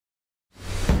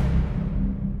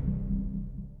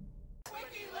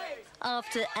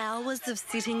After hours of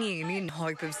sitting in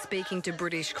hope of speaking to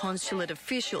British consulate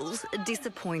officials, a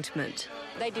disappointment.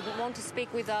 They didn't want to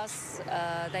speak with us.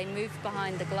 They moved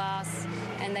behind the glass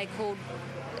and they called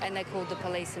the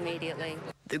police immediately.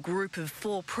 The group of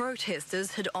 4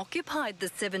 protesters had occupied the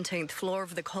 17th floor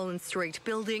of the Collins Street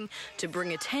building to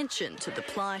bring attention to the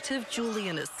plight of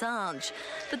Julian Assange.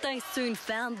 But they soon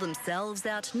found themselves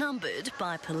outnumbered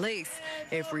by police,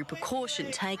 every precaution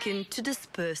taken to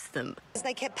disperse them.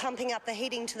 They kept pumping up the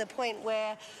heating to the point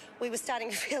where we were starting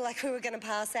to feel like we were going to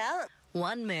pass out.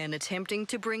 One man attempting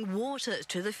to bring water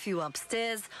to the few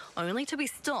upstairs, only to be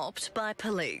stopped by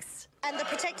police. And the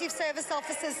protective service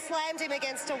officers slammed him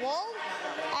against a wall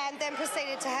and then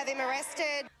proceeded to have him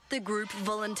arrested. The group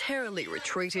voluntarily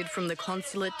retreated from the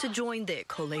consulate to join their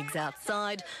colleagues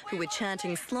outside, who were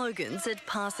chanting slogans at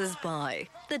passers-by.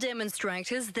 The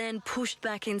demonstrators then pushed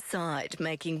back inside,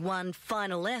 making one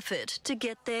final effort to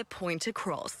get their point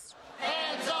across.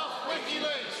 Hands off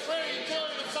WikiLeaks! Free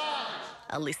Julian Assange!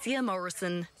 Alicia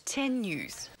Morrison, 10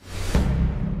 News.